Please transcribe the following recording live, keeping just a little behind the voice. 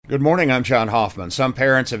Good morning, I'm John Hoffman. Some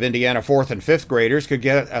parents of Indiana 4th and 5th graders could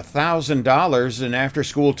get $1,000 in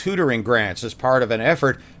after-school tutoring grants as part of an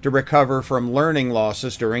effort to recover from learning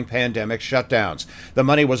losses during pandemic shutdowns. The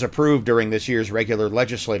money was approved during this year's regular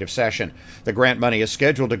legislative session. The grant money is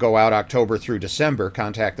scheduled to go out October through December.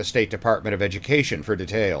 Contact the State Department of Education for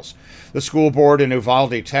details. The school board in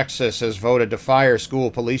Uvalde, Texas has voted to fire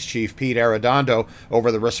school police chief Pete Arredondo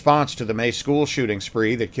over the response to the May school shooting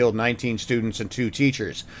spree that killed 19 students and 2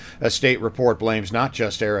 teachers. A state report blames not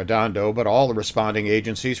just Arredondo, but all the responding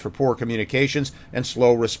agencies for poor communications and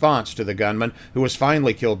slow response to the gunman, who was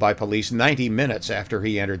finally killed by police 90 minutes after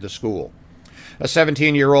he entered the school. A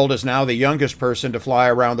 17-year-old is now the youngest person to fly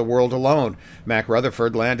around the world alone. Mac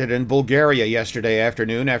Rutherford landed in Bulgaria yesterday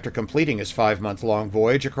afternoon after completing his 5-month-long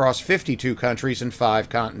voyage across 52 countries and 5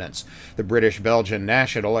 continents. The British-Belgian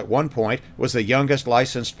national at one point was the youngest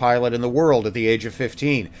licensed pilot in the world at the age of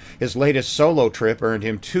 15. His latest solo trip earned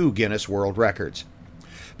him 2 Guinness World Records.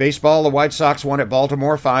 Baseball, the White Sox won at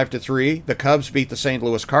Baltimore 5-3. The Cubs beat the St.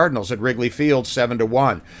 Louis Cardinals at Wrigley Field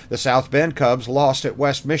 7-1. The South Bend Cubs lost at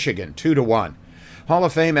West Michigan 2-1. Hall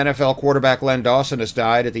of Fame NFL quarterback Len Dawson has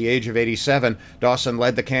died at the age of 87. Dawson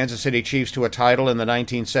led the Kansas City Chiefs to a title in the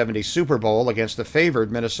 1970 Super Bowl against the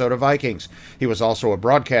favored Minnesota Vikings. He was also a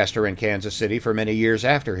broadcaster in Kansas City for many years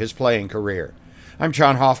after his playing career. I'm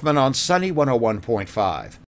John Hoffman on Sunny 101.5.